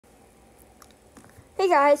Hey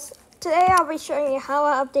guys, today I'll be showing you how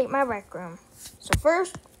I update my Rec Room. So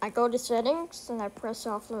first, I go to settings, and I press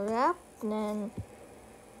offload app, and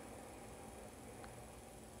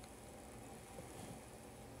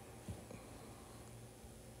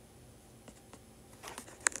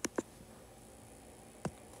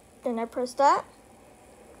then I press that.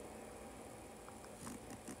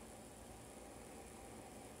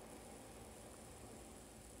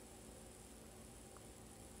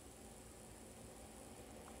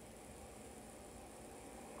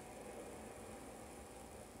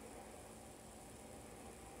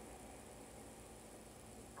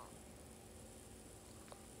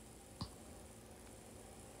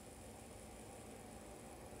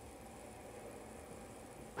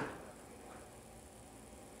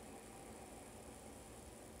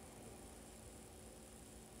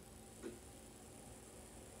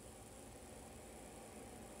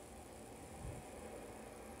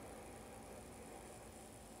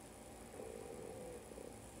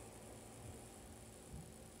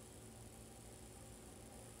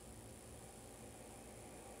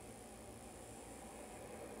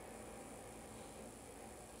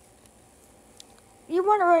 You're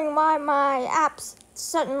wondering why my apps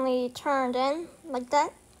suddenly turned in like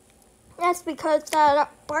that? That's because that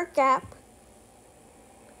Bark app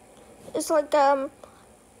is like a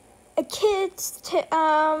kid's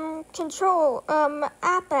control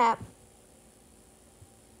app.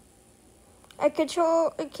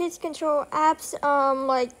 Kids control apps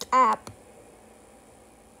like app.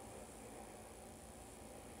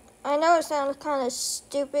 I know it sounds kind of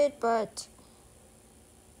stupid, but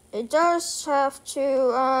it does have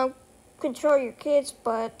to control your kids.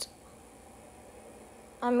 But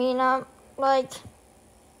I mean, I'm like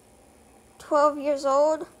 12 years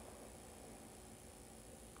old,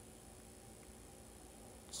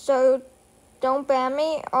 so don't ban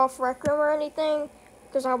me off Rec Room or anything,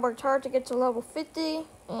 because I worked hard to get to level 50,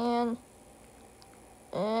 and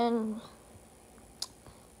when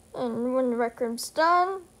the Rec Room's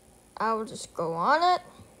done, I will just go on it,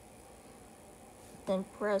 then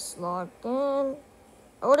press login.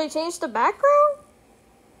 Oh, they changed the background?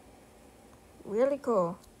 Really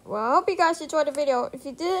cool. Well, I hope you guys enjoyed the video. If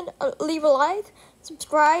you did, leave a like,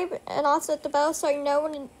 subscribe, and also hit the bell so you know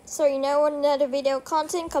when another video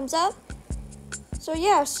content comes up. So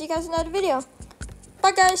yeah, see you guys in another video.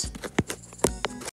 Bye guys.